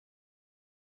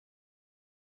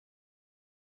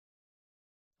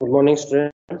Good morning,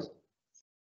 students.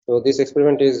 So this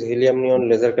experiment is helium neon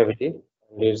laser cavity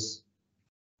and its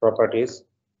properties.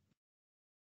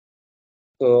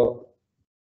 So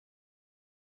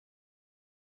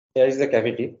here is the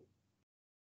cavity.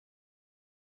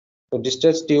 So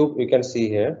discharge tube you can see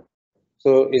here.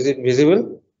 So is it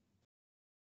visible?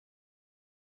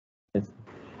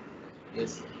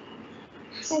 Yes.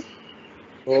 So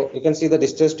you can see the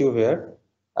discharge tube here,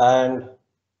 and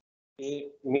the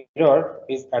mirror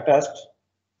is attached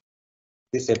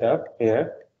this setup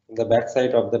here in the back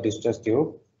side of the discharge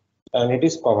tube, and it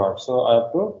is covered. So I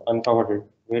have to uncover it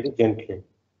very gently.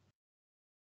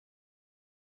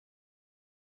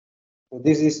 So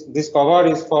this cover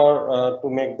is for to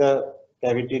make the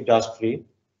cavity dust free.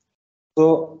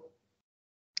 So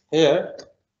here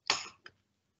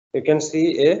you can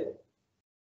see a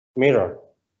mirror.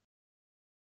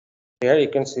 Here you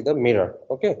can see the mirror.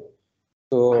 Okay,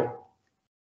 so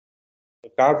a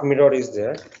curved mirror is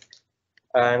there,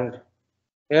 and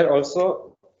here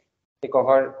also the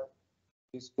cover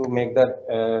is to make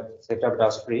the setup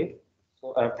dust free.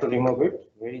 So I have to remove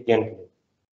it very gently.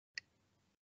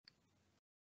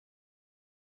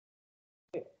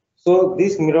 Okay. So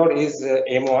this mirror is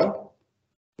M1,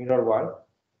 mirror 1,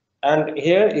 and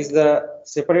here is the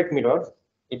separate mirror.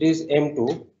 It is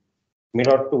M2,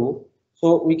 mirror 2.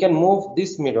 So we can move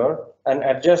this mirror and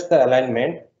adjust the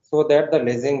alignment so that the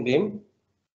lasing beam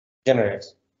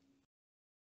generates.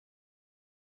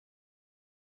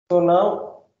 So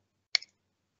now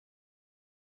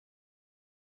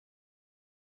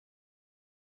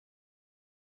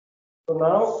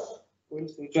we'll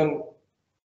switch on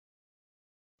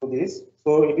to this.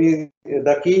 So it is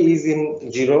the key is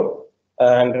in 0,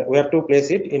 and we have to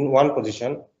place it in one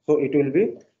position. So it will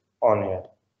be on here,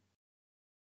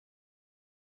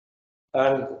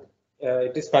 and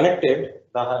it is connected.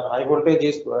 The high voltage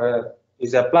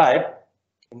is applied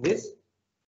in this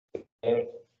here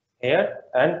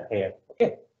and here.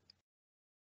 Okay.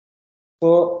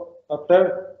 So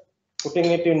after putting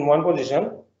it in one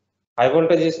position, high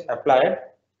voltage is applied,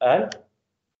 and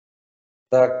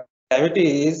the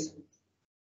cavity is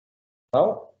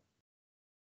now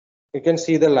you can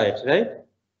see the light, right?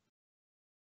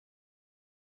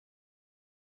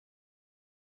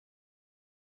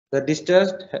 The discharge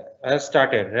has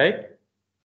started, right?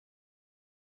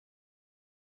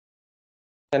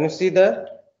 Can you see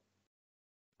that?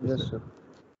 Yes, sir.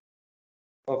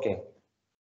 Okay.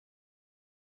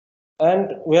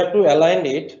 And we have to align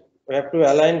it. We have to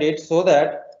align it so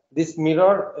that this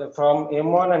mirror from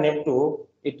M1 and M2,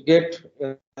 it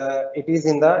is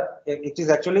in the, it is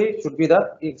actually should be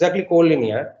the exactly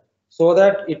collinear, so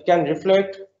that it can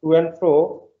reflect to and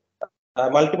fro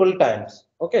multiple times.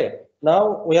 Okay.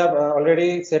 Now we have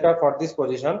already set up for this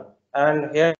position,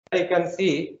 and here you can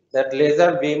see that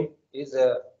laser beam is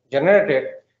generated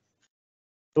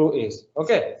through is.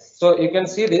 Okay. So you can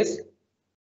see this.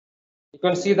 You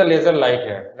can see the laser light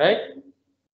here, right?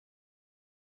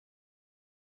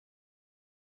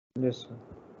 Yes,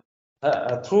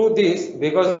 sir. Through this,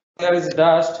 because there is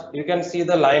dust, you can see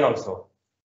the line also.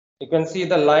 You can see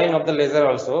the line of the laser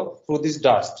also through this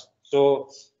dust. So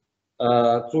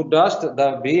through dust,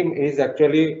 the beam is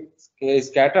actually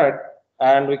scattered,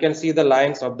 and we can see the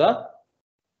lines of the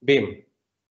beam.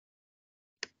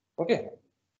 Okay.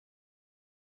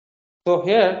 So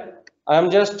here I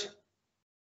am just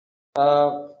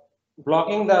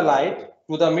blocking the light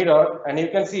to the mirror, and you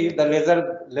can see the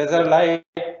laser light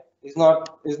is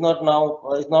not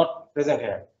present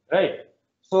here, right?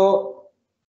 So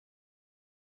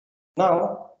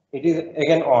now it is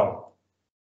again on,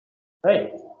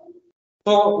 right?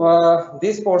 So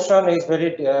this portion is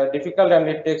very difficult, and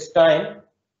it takes time.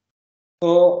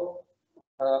 So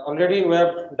already we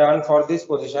have done for this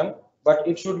position, but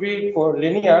it should be for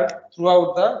linear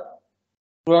throughout the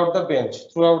bench,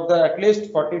 throughout the at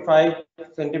least 45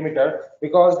 centimeter,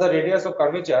 because the radius of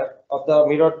curvature of the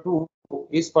mirror 2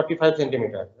 is 45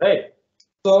 centimeter, right?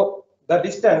 So the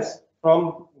distance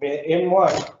from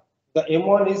M1, the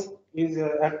M1 is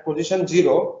at position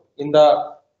 0 in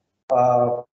the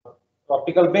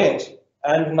optical bench,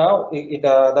 and now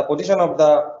the position of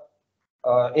the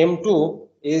M2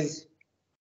 is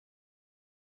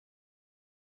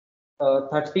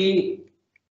 36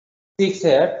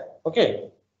 here. Okay,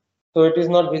 so it is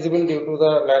not visible due to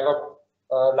the lack of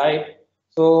light.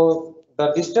 So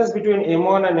the distance between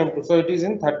M1 and M2, so it is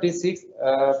in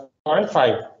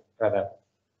 36.5 rather.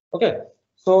 Okay,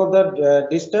 so the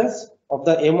distance of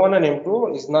the M1 and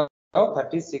M2 is now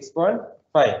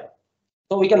 36.5.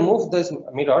 So we can move this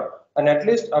mirror and at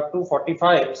least up to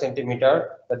 45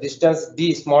 centimeter. The distance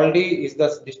d, small d is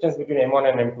the distance between M1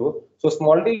 and M2. So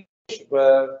small d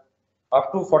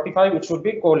up to 45 it should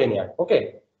be collinear.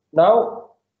 Okay.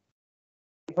 Now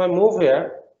if I move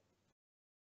here,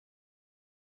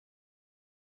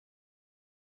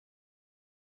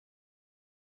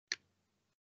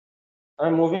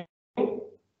 I'm moving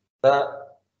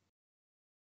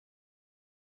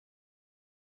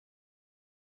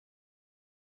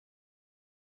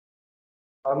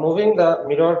the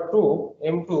mirror to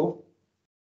M2,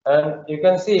 and you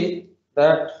can see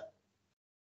that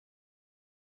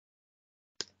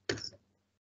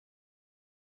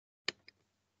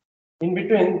in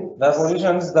between the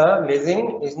positions the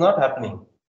lasing is not happening,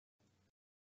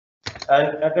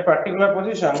 and at a particular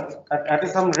position at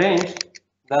some range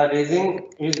the lasing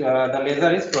is the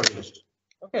laser is produced.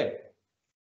 Okay,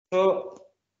 so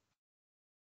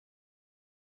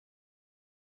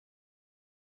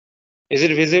is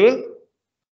it visible?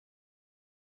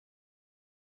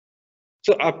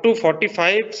 So up to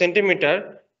 45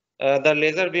 centimeter, the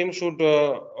laser beam should,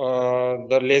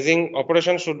 the lasing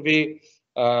operation should be,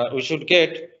 we should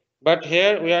get, but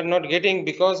here we are not getting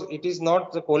because it is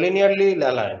not collinearly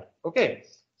aligned. Okay,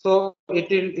 so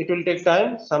it will take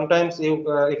time. Sometimes you,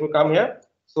 if you come here,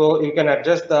 so you can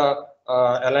adjust the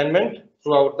alignment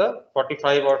throughout the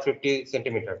 45 or 50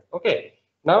 centimeter. Okay,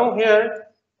 now here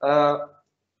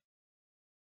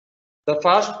the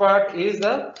first part is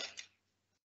the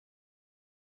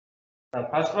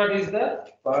first part is the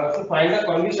to find the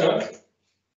conditions,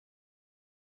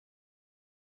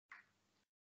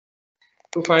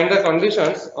 to find the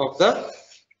conditions of the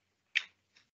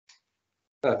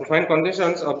to find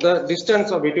conditions of the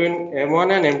distance of between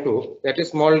M1 and M2, that is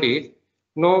small d.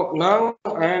 No, now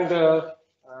and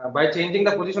by changing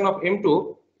the position of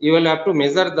M2, you will have to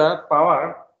measure the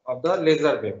power of the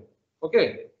laser beam.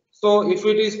 Okay. So if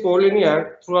it is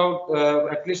collinear throughout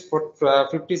at least for,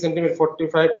 50 centimeter,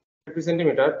 45, 50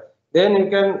 centimeter, then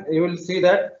you will see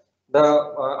that the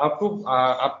up to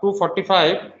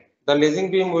 45 the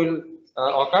lasing beam will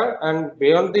occur, and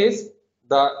beyond this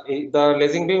the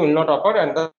lasing beam will not occur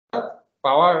and the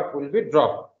power will be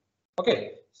dropped.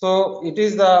 Okay, so it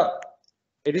is the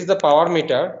power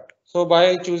meter. So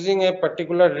by choosing a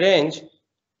particular range,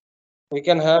 we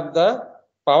can have the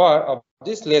power of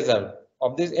this laser,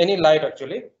 of this any light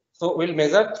actually. So we'll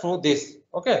measure through this.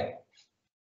 Okay,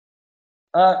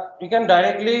 we can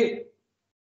directly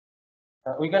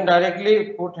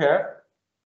put here.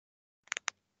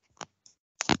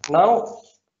 Now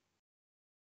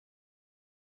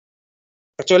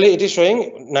actually it is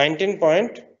showing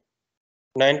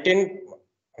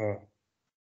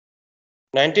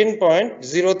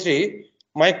 19.03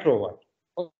 microwatt.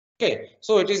 Okay,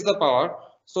 so it is the power.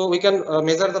 So we can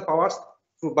measure the powers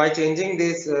by changing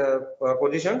these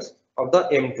positions of the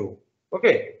M2.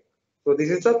 Okay, so this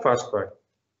is the first part.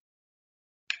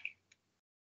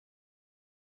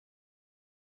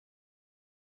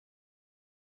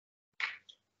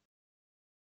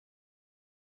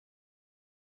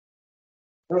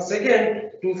 Now,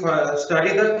 second, to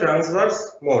study the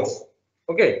transverse modes.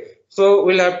 Okay, so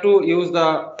we'll have to use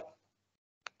the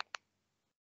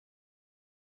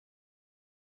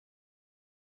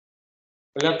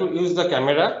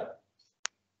camera.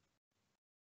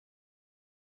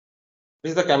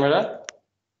 This is the camera,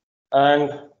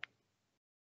 and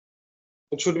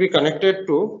it should be connected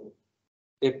to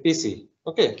a PC.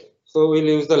 Okay, so we'll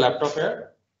use the laptop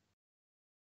here,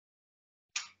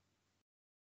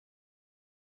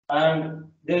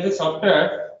 and there's a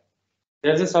software.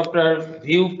 There's a software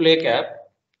View Play Cap.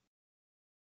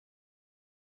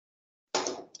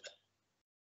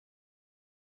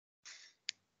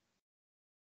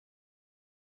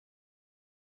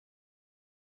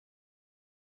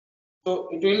 So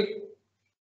it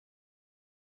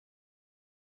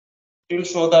will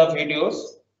show the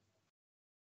videos.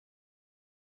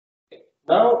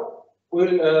 Now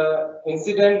we'll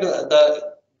incident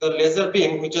the laser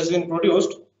beam which has been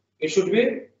produced. It should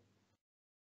be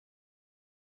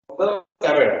the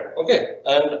camera. Okay,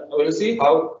 and we'll see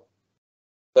how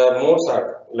the modes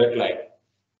are look like.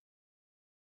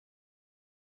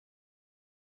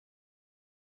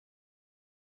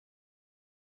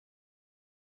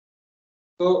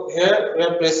 So here we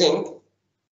are pressing.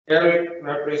 Here we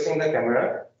are pressing the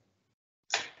camera.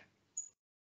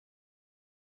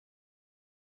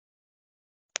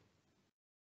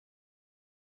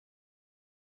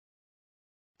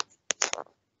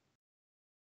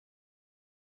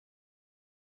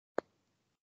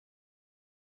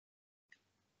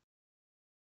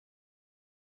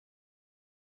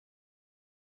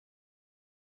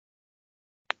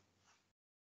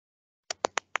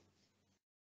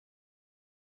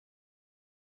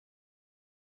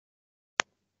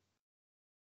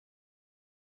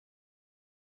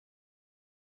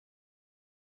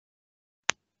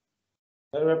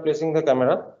 Here we are placing the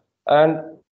camera,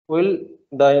 and will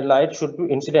the light should be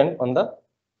incident on the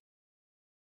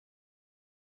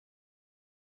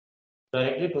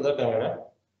directly to the camera.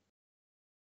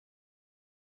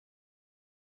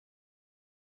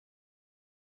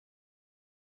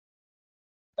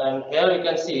 And here you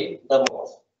can see the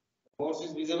modes. Modes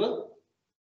is visible.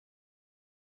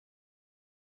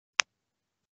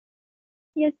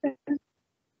 Yes, sir.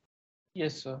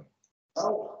 Yes, sir.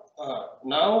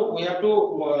 Now we have to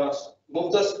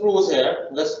move the screws here.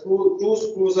 The two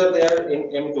screws are there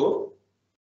in M2.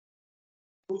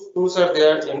 Two screws are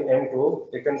there in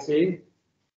M2. You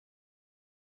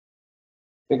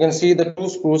can see the two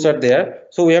screws are there.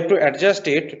 So we have to adjust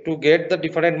it to get the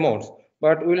different modes.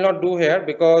 But we will not do here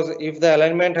because if the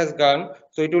alignment has gone,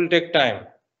 so it will take time.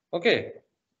 Okay.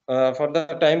 For the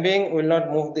time being, we will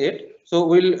not move it. So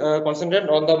we'll concentrate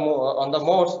on the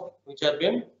modes which have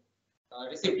been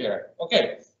received here.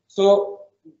 Okay. So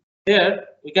here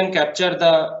we can capture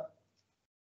the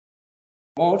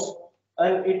modes,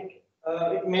 and it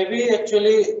may be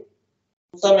actually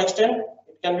to some extent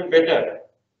it can be better.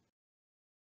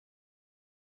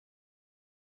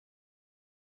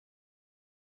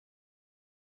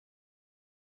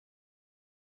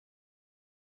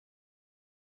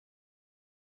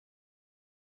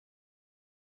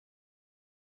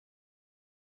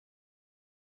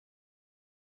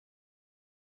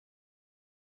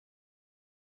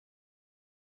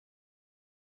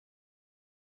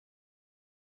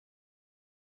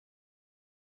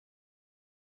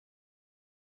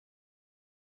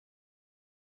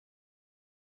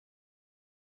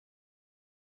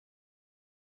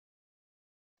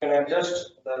 We can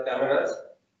adjust the cameras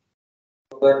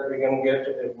so that we can get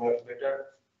a better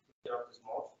picture of this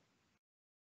mode.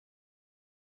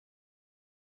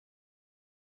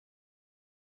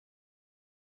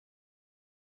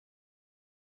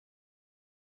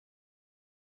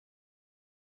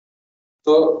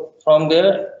 So from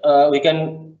there we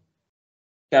can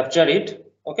capture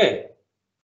it. Okay.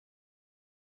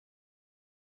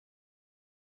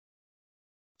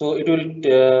 So it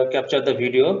will capture the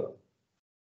video,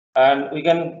 and we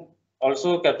can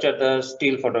also capture the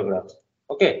still photographs.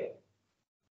 Okay,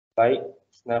 by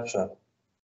snapshot.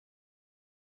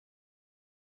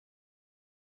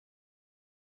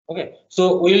 Okay,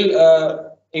 so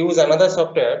we'll use another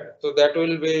software. So that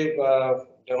will be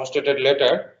demonstrated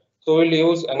later. So we'll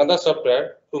use another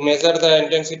software to measure the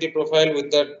intensity profile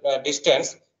with the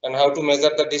distance, and how to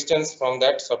measure the distance from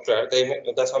that software.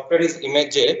 The software is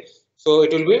ImageJ. So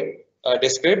it will be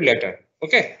described later.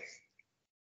 Okay.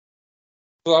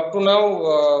 So up to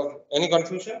now, any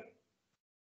confusion?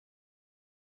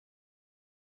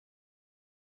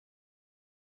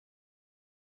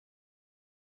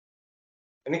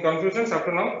 Any confusions up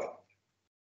to now?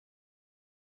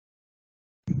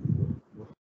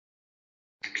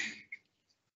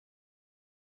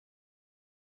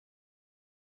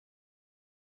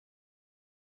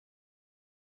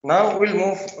 Now we'll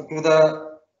move to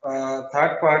the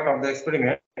third part of the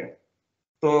experiment.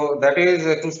 So that is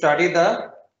to study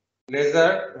the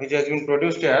laser which has been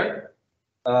produced here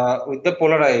with the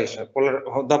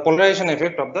the polarization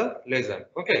effect of the laser.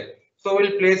 Okay. So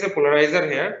we'll place a polarizer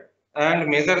here and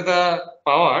measure the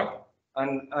power,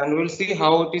 and we'll see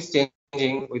how it is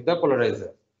changing with the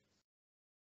polarizer.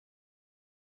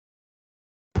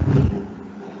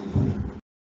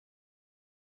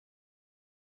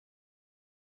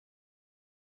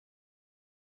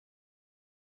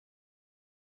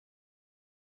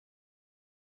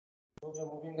 So we're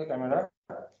moving the camera.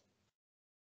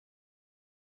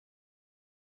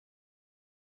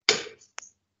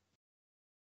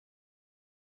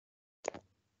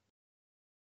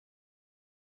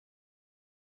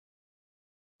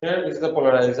 Here is the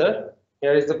polarizer.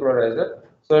 Here is the polarizer.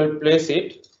 So we'll place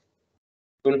it.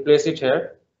 We'll place it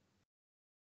here.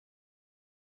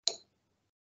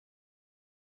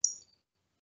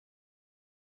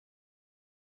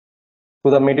 To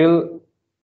the middle,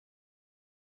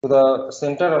 to the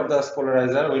center of the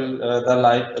polarizer, will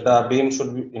the beam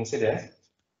should be incident.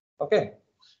 Okay.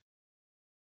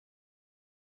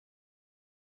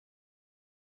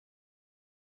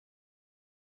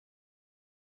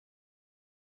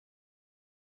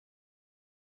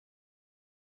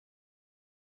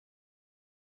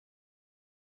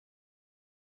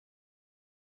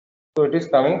 So it is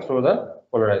coming through the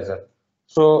polarizer.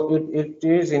 So it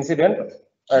is incident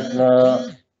at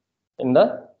in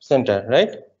the center,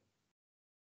 right?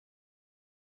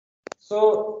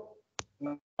 So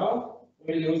now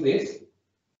we'll use this.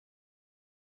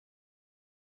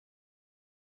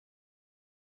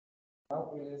 Now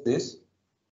we'll use this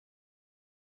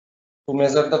to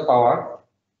measure the power.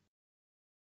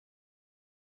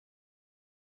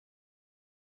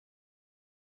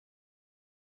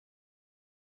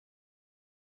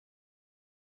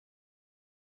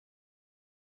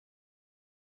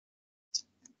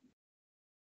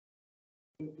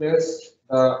 Place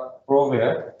the probe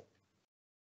here.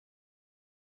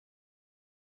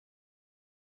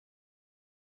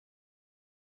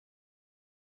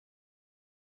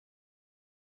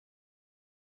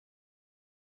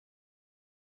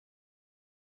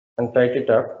 And tight it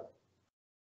up,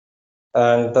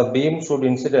 and the beam should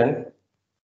incident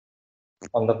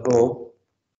on the probe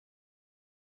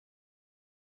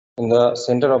in the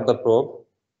center of the probe.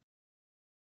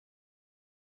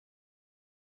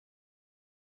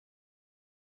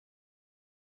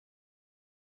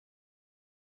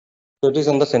 So it is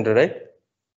on the center, right?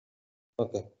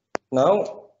 Okay.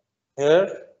 Now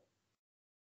here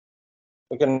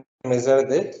we can measure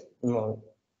the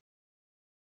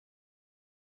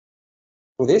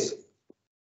to this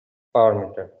power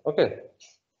meter. Okay.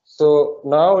 So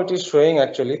now it is showing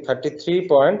actually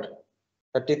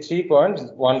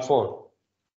 33.14.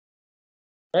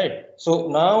 Right. So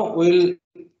now we'll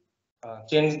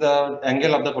change the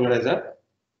angle of the polarizer.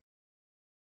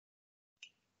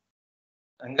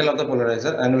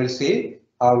 And we'll see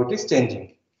how it is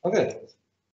changing. Okay.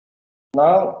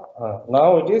 Now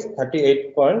it is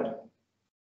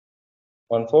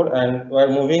 38.14, and we're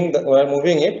moving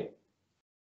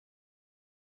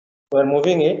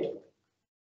it,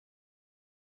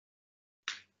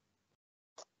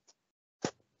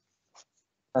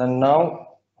 and now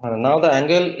the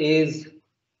angle is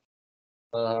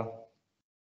uh,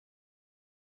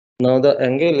 now the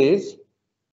angle is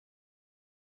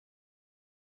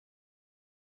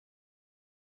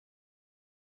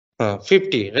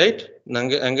 50, right?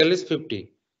 Angle is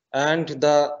 50, and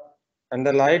the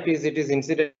light is it is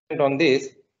incident on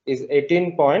this is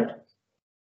 18 point.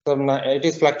 So it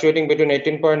is fluctuating between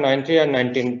 18.93 and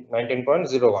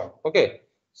 19.01. Okay.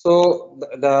 So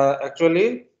the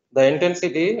actually the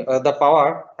intensity, the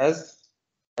power has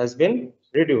been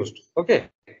reduced. Okay.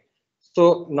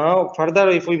 So now further,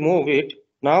 if we move it,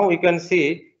 now we can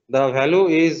see the value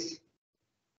is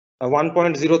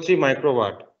 1.03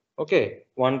 microwatt. Okay,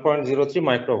 1.03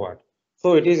 microwatt.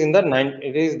 So it is in the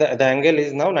the angle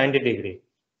is now 90-degree.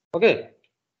 Okay.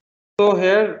 So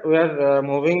here we are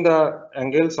moving the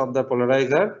angles of the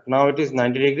polarizer. Now it is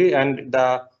 90-degree, and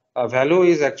the value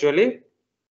is actually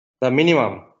the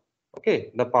minimum.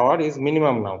 Okay, the power is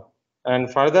minimum now.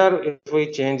 And further, if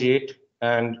we change it,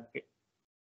 and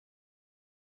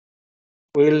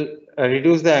we'll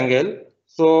reduce the angle,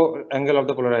 so angle of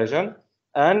the polarization,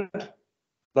 and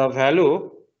the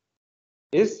value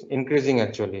is increasing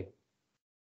actually.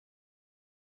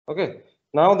 Okay,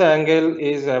 now the angle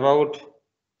is about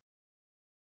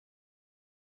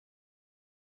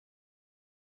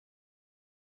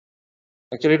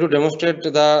actually to demonstrate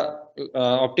the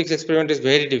optics experiment is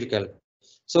very difficult.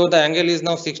 So the angle is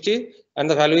now 60, and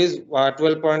the value is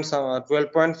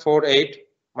 12.48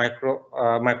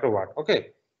 microwatt.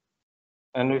 Okay,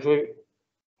 and if we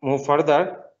move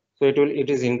further, so it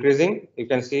is increasing. You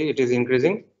can see it is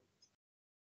increasing.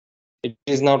 It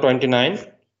is now 29,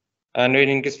 and when it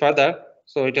increase further,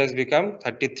 so it has become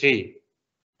 33,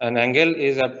 and angle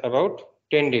is at about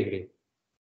 10-degree.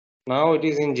 Now it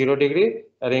is in 0-degree,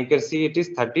 and you can see it is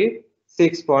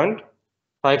 36.57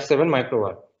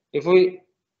 microwatt. If we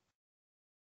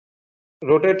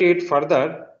rotate it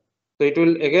further, so it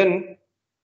will again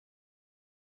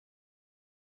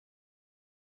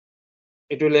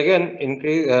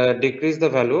increase decrease the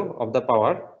value of the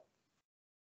power.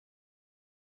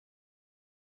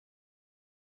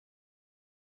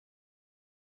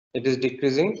 It is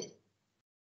decreasing.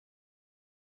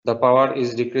 The power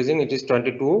is decreasing. It is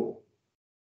 22.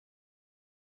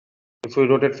 If we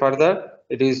rotate further,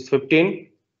 it is 15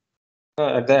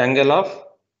 at the angle of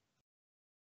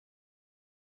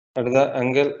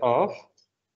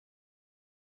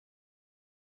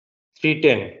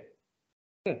 310.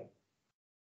 Okay.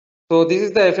 So this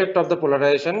is the effect of the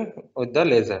polarization with the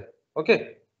laser.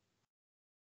 Okay.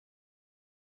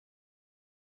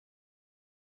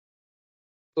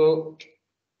 So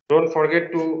don't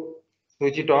forget to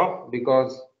switch it off,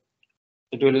 because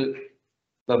the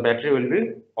battery will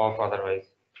be off otherwise.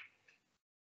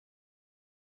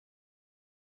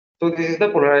 So this is the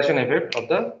polarization effect of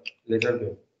the laser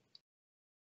beam.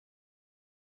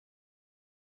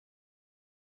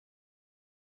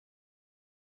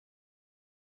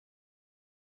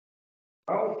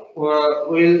 Now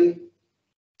we'll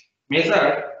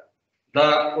measure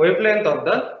the wavelength of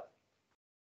the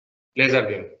laser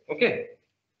beam. Okay.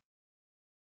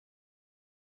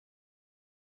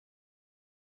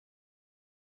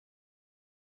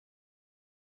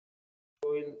 So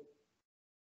we'll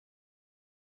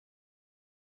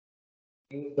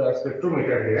use the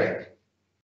spectrometer here.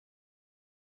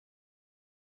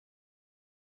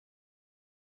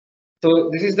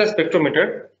 So this is the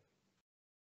spectrometer.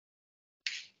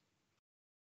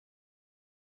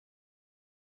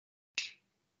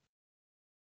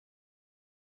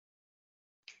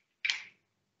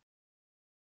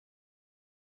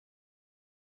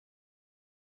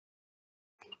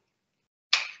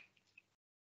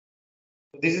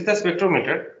 This is the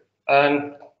spectrometer,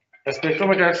 and the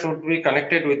spectrometer should be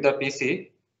connected with the PC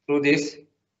through this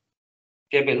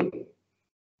cable.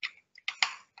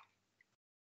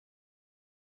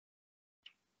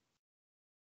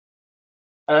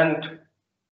 And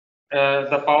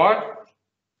the power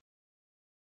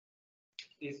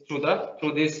is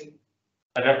through this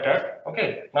adapter.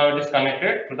 Okay, now it is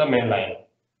connected to the main line.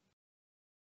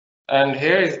 And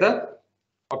here is the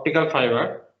optical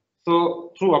fiber.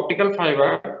 So through optical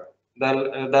fiber,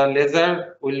 the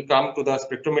laser will come to the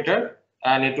spectrometer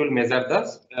and it will measure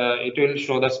it will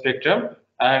show the spectrum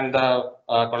and the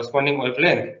corresponding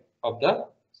wavelength of the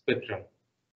spectrum.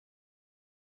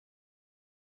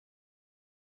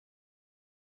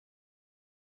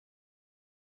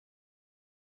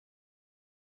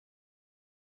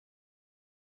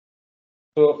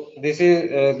 So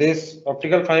this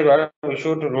optical fiber we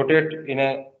should rotate in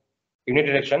a unit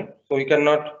direction, so we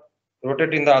cannot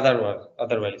rotate in the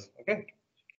otherwise. Okay.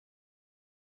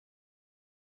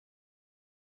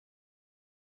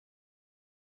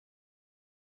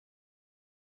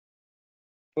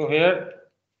 So here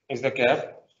is the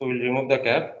cap. So we'll remove the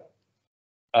cap,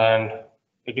 and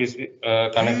it is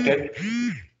connected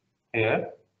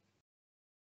here.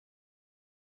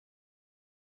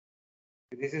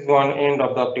 This is one end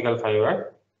of the optical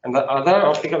fiber, and the other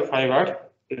optical fiber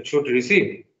it should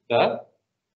receive the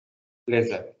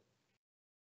laser.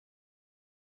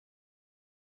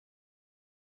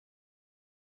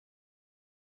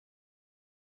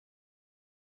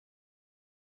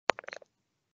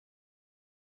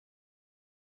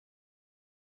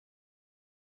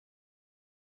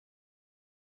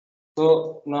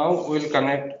 So now we'll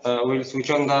connect. We'll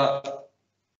switch on the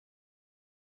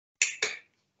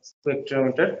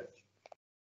spectrometer.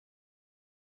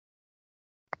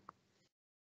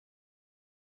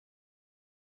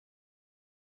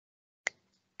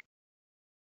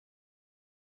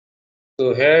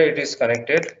 So here it is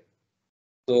connected.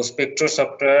 So spectro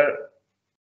software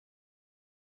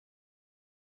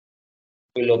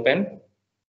will open.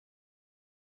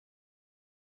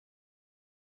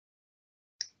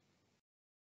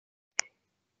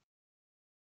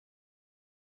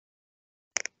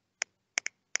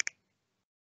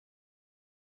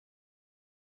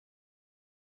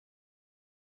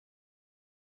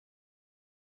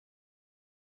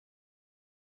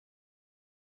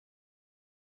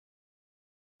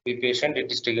 Be patient,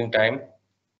 it is taking time.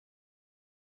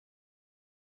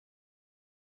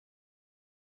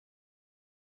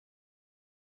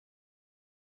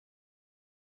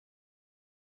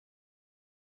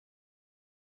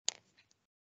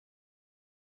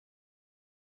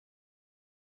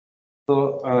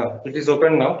 So it is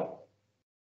open now.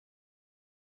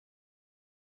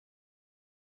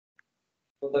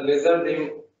 So the laser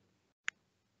beam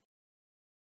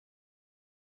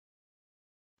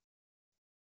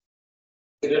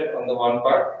on the one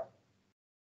part.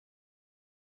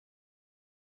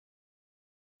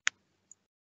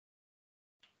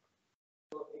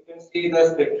 So you can see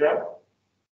the spectrum.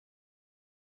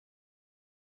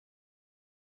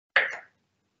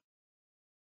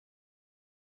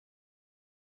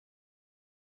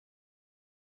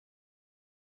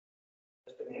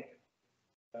 Just a minute.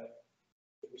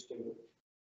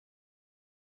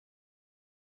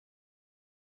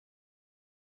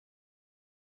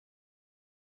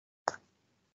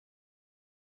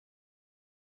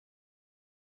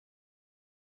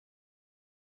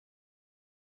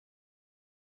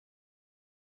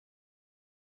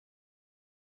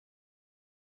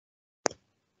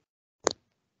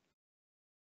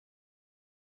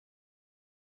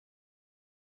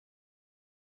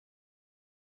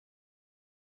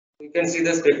 You can see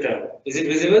the spectrum. Is it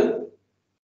visible?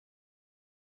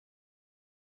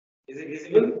 Is it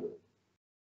visible?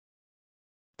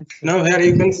 Now here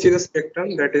you can see the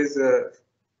spectrum that is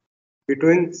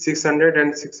between 600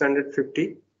 and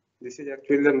 650. This is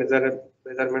actually the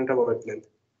measurement of wavelength.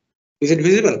 Is it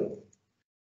visible?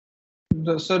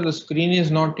 Sir, the screen is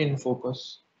not in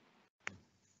focus.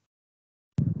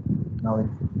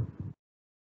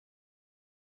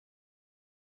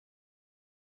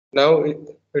 Now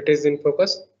it is in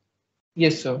focus.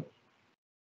 Yes, sir.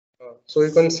 So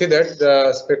you can see that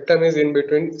the spectrum is in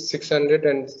between 600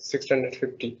 and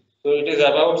 650. So it is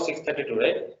about 632,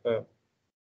 right?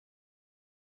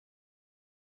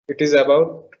 It is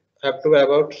about up to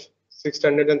about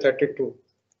 632.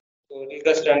 So it is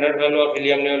the standard value of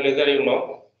helium neon laser, you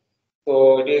know.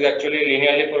 So it is actually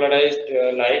linearly polarized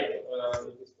light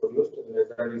which is produced,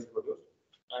 laser is produced,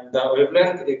 and the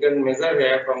wavelength you can measure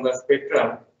here from the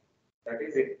spectrum, that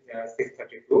is it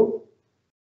 632,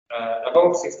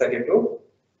 about 632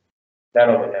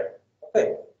 nanometer.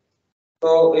 Okay,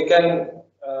 so we can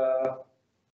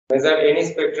measure any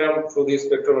spectrum through the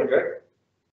spectrometer.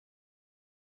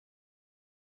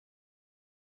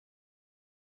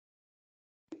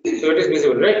 So it is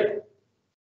visible, right?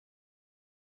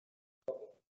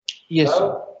 Yes,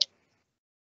 sir.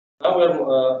 Now we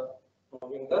are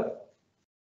moving the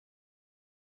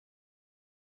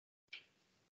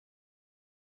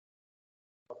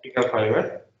optical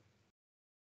fiber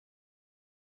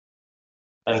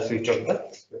and switch off the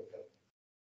spectrum.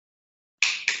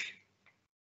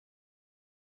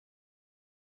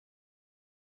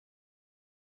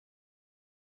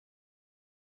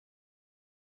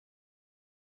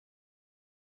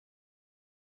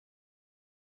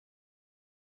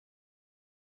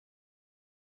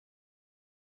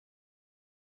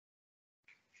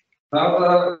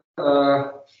 Now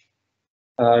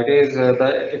it is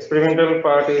the experimental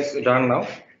part is done now.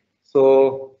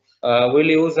 So we'll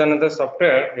use another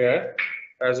software here,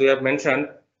 as we have mentioned,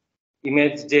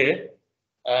 Image J,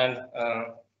 and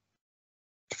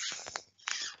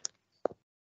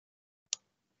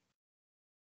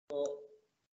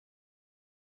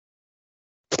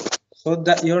so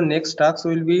that your next task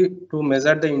will be to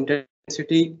measure the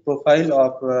intensity profile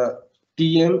of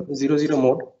TM00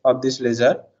 mode of this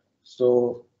laser.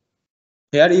 So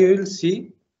here you will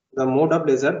see the mode of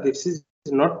laser. This is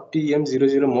not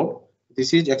TM00 mode.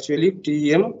 This is actually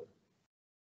TM12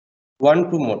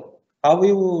 mode. How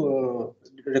you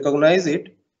recognize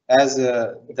it? As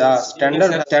the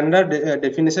standard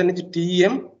definition is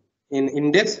TM in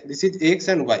index. This is X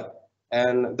and Y,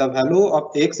 and the value of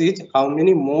X is how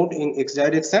many mode in X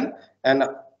direction, and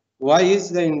Y is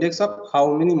the index of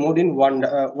how many mode in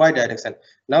Y direction.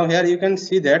 Now here you can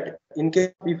see that in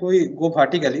case if we go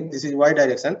vertically, this is Y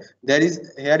direction.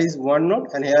 Here is one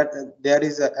node, and here there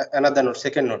is another node,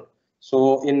 second node.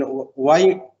 So in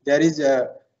Y there is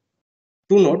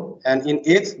two node, and in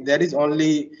X there is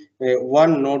only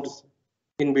one node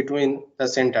in between the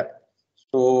center.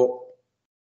 So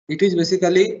it is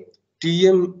basically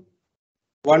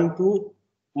TM12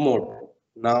 mode.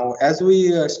 Now, as we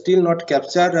still not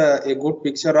capture a good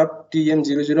picture of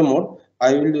TM00 mode,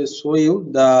 I will show you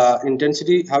the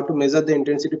intensity, how to measure the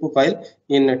intensity profile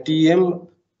in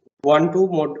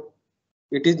TM12 mode.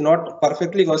 It is not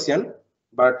perfectly Gaussian,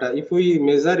 but if we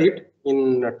measure it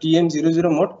in TM00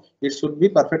 mode, it should be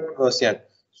perfect Gaussian.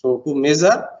 So to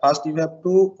measure, first you have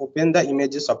to open the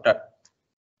image software.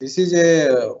 This is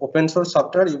a open source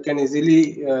software. You can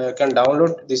easily can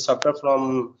download this software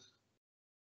from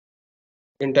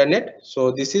internet. So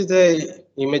this is the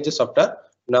image software.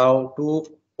 Now to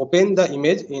open the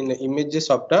image in image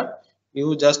software,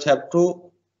 you just have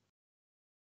to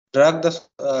drag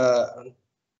the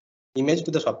image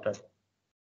to the software.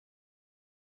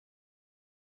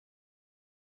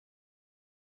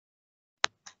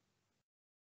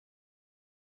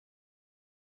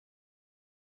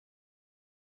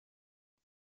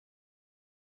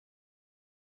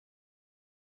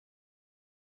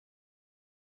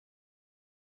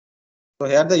 So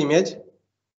here the image,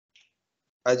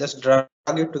 I just drag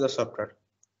it to the software.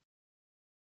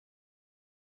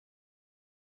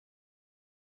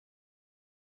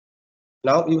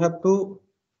 Now you have to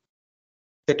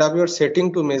set up your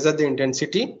setting to measure the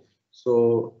intensity.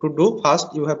 So to do,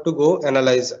 first you have to go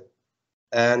analyze,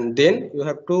 and then you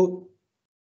have to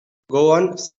go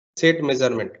on set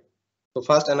measurement. So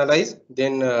first analyze,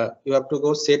 then you have to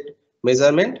go set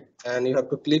measurement, and you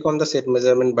have to click on the set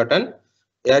measurement button.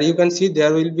 Here you can see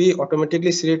there will be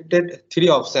automatically selected three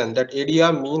options, that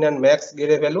area, mean and max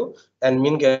Gray value, and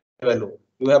mean Gray value.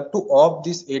 You have to off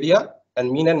this area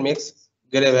and mean and max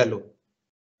Gray value.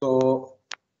 So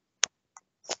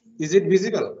is it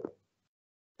visible?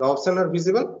 The options are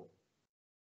visible?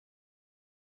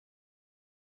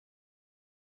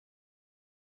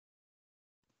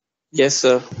 Yes,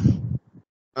 sir.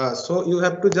 So you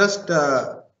have to just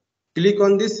click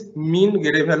on this mean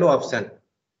Gray value option,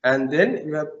 and then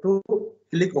you have to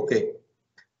click OK.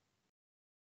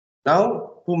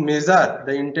 Now to measure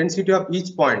the intensity of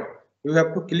each point, you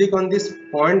have to click on this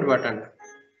point button.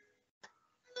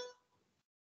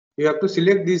 You have to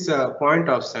select this point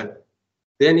option.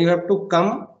 Then you have to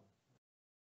come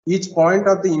each point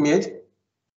of the image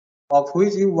of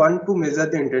which you want to measure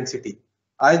the intensity.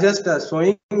 I just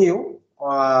showing you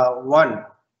one.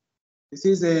 This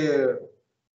is a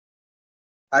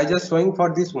I just showing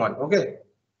for this one. Okay,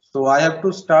 so I have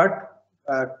to start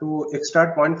to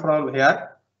extract point from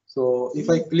here. So if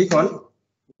I click on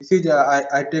this is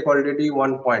I take already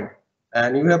 1 point,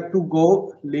 and you have to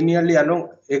go linearly along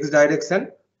x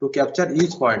direction to capture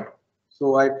each point.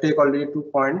 So I take already 2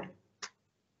 point,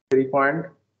 3 point,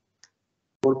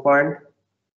 4 point,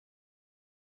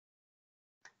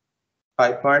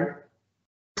 5 point,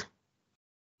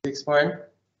 6 point.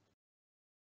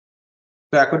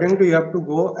 So according to you have to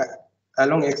go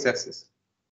along x-axis.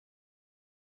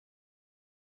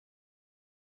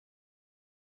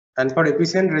 And for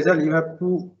efficient result, you have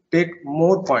to take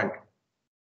more point.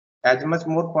 As much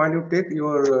more point you take,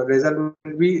 your result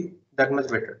will be that much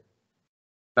better.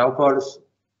 Now for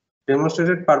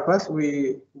demonstrated purpose,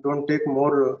 we don't take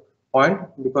more point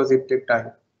because it take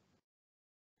time.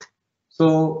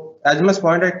 So as much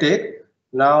point I take,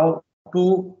 now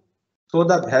to show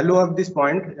the value of this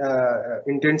point,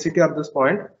 intensity of this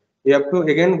point, you have to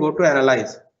again go to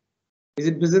analyze. Is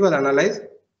it visible? Analyze.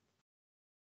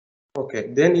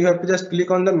 Okay, then you have to just click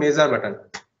on the measure button,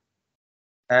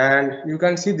 and you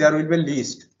can see there will be a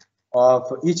list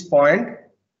of each point.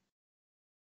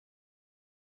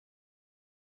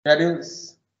 Here you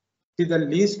see the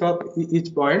list of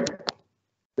each point,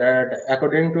 that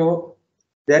according to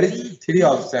there is 3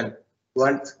 options.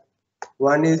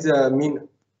 One is mean.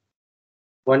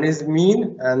 One is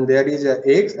mean, and there is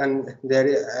x, and there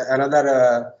is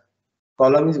another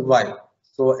column is y.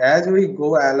 So as we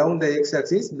go along the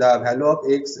x-axis, the value of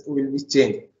x will be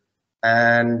changed,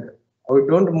 and we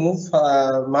don't move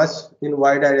much in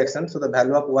y direction, so the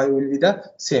value of y will be the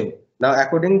same. Now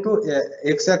according to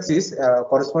x-axis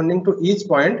corresponding to each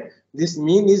point, this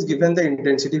mean is given the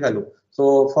intensity value.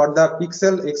 So for the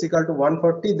pixel x equal to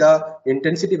 140, the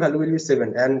intensity value will be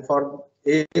 7, and for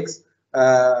x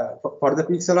for the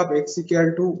pixel of x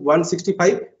equal to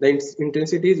 165, the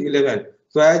intensity is 11.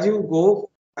 So as you go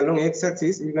along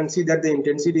x-axis, you can see that the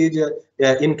intensity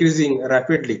is increasing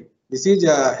rapidly. This is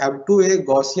have to a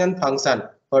Gaussian function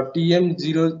for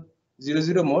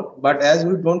TM000 mode, but as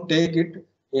we don't take it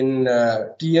in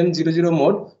TM00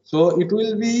 mode, so it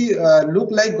will be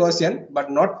look like Gaussian but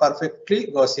not perfectly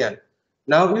Gaussian.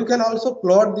 Now you can also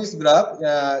plot this graph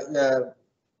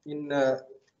in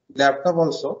laptop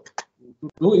also. To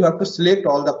do, you have to select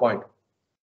all the point.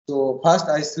 So first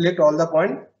I select all the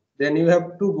point, then you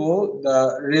have to go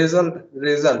the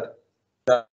result.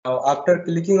 Now after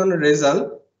clicking on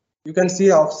result, you can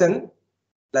see option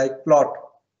like plot.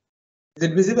 Is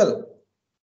it visible?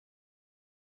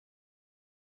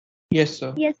 Yes,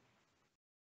 sir. Yes.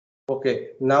 Okay,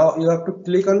 now you have to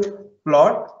click on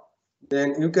plot,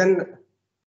 then you can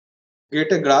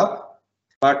get a graph,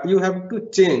 but you have to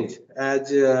change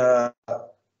as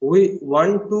we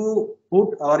want to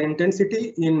put our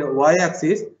intensity in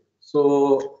y-axis.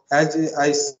 So as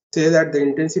I say that the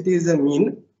intensity is a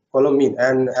mean, column mean,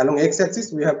 and along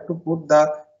x-axis we have to put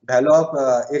the value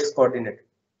of x coordinate.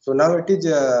 So now it is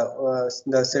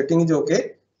the setting is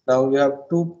okay. Now we have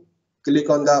to click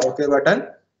on the OK button.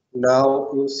 Now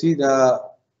you see the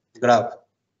graph.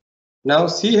 Now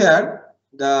see here,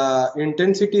 the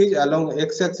intensity along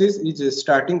x-axis is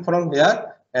starting from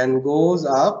here and goes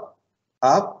up,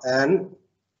 and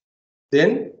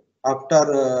then after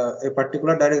a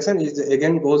particular direction is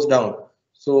again goes down.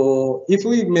 So if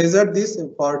we measure this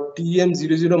for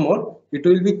TM00 mode, it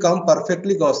will become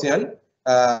perfectly Gaussian,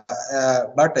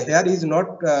 but here is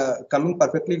not coming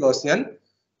perfectly Gaussian.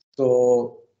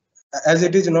 So as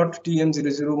it is not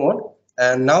TM00 mode,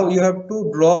 and now you have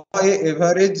to draw a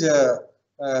average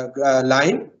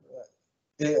line.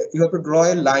 You have to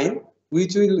draw a line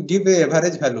which will give a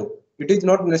average value. It is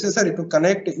not necessary to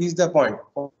connect is the point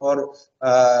for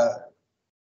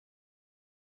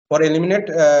eliminate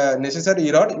necessary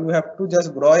error. You have to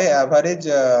just draw a average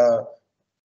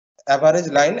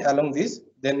line along this,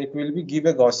 then it will be give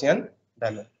a Gaussian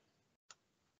value.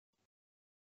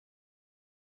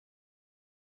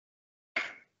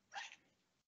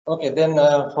 Okay, then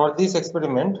for this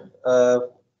experiment, the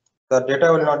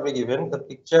data will not be given. The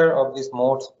picture of these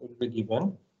modes will be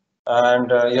given,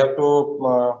 and you have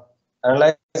to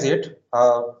analyze it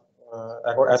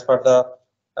as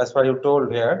per you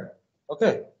told here.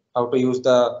 Okay, how to use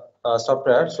the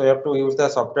software. So you have to use the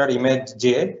software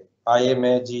ImageJ,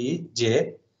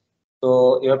 IMAGE.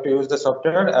 So you have to use the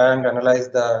software and analyze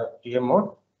the TM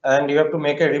mode, and you have to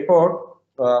make a report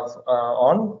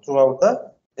on throughout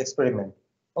the experiment.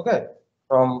 Okay,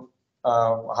 from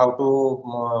how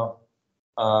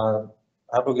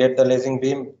to get the lasing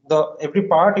beam. The every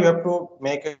part you have to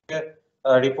make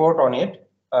a report on it,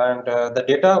 and the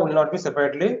data will not be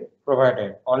separately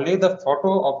provided. Only the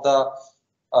photo of the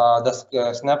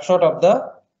the snapshot of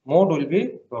the mode will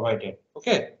be provided.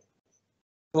 Okay.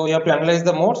 So you have to analyze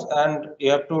the modes and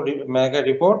you have to make a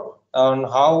report on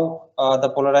how the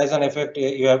polarization effect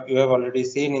you have already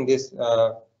seen in this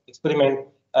experiment,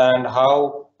 and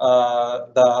how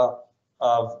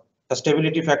the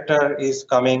stability factor is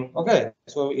coming. Okay,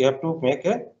 so you have to make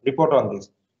a report on this.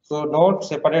 So no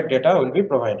separate data will be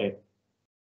provided.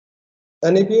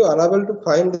 And if you are unable to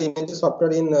find the image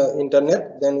software in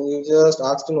internet, then you just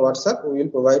ask in WhatsApp. We will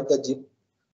provide the zip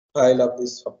file of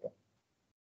this software.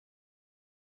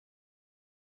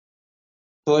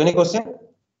 So any question?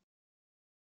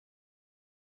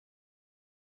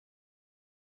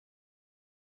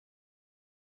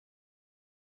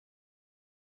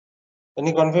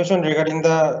 Any confusion regarding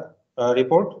the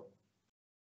report?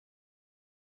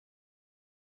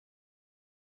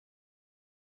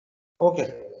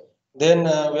 Okay, then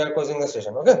we are closing the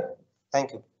session. Okay,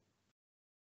 thank you.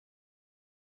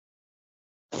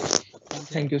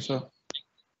 Thank you, sir.